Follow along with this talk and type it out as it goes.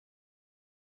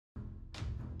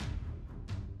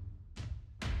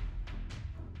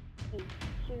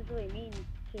she was really mean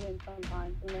to him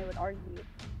sometimes when they would argue.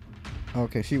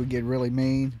 Okay, she would get really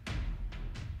mean.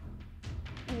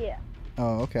 Yeah.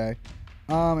 Oh, okay.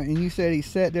 And you said he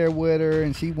sat there with her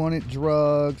and she wanted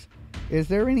drugs. Is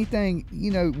there anything,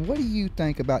 what do you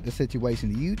think about the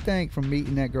situation? Do you think from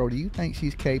meeting that girl, do you think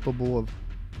she's capable of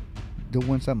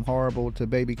doing something horrible to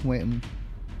baby Quentin?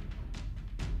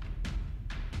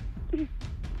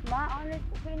 My honest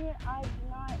opinion, I do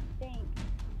not think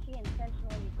she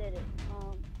intentionally did it.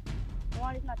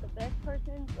 One is not the best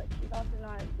person, but she's also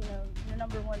not, your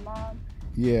number one mom.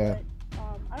 Yeah.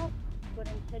 But I don't would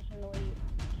intentionally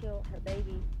kill her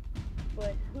baby.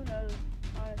 But who knows,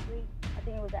 honestly. I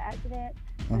think it was an accident.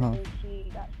 Uh-huh. I think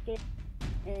she got scared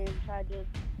and tried to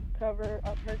cover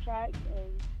up her tracks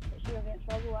and she would get in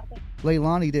trouble, I think.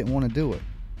 Leilani didn't want to do it.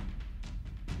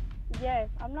 Yes,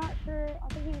 I'm not sure.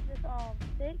 I think he was just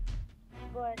sick.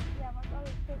 But yeah, my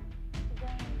brother took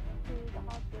Zane to the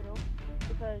hospital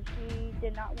because she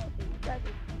did not want to.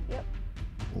 Yep.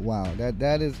 Wow,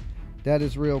 that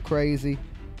is real crazy.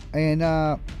 And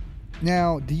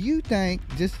now, do you think,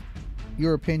 just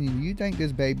your opinion, do you think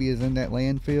this baby is in that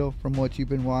landfill from what you've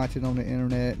been watching on the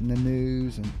internet and the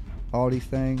news and all these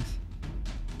things?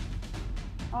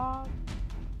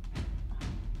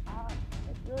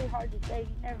 It's really hard to say.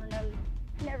 You never know.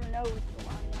 You never know with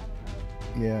Leilani.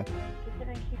 I don't know. Yeah.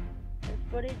 Considering there's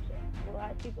footage, a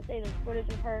lot of people say there's footage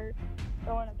of her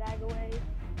throwing a bag away.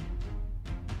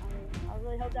 I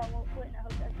really hope that won't quit, and I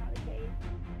hope that's not the case.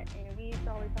 And we used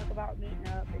to always talk about meeting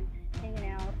up and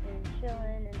hanging out and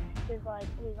chilling, and he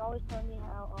was always telling me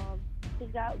how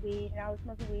he's got weed, and I was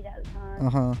smoking weed at the time.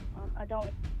 Uh-huh. I don't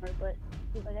anymore, but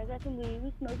he's like, I got some weed,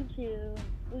 we smoke and chill,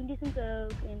 we can do some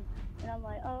coke, and I'm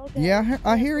like, oh, okay. Yeah,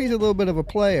 I hear he's a little bit of a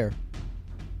player.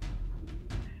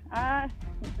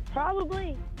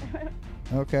 Probably.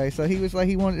 Okay, so he was like,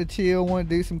 he wanted to chill, wanted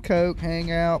to do some coke,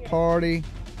 hang out, party.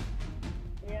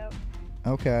 Yep.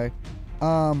 Okay.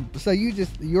 So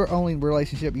your only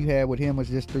relationship you had with him was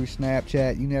just through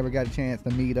Snapchat. You never got a chance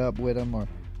to meet up with him or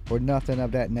nothing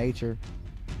of that nature.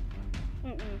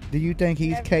 Mm-mm. Do you think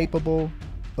he's Never. capable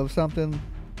of something,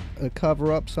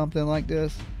 cover up something like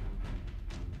this?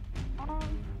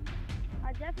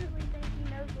 I definitely think he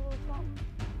knows a little something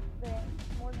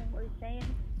more than what he's saying.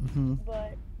 Mm-hmm.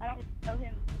 But I don't know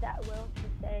him that well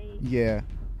to say. Yeah.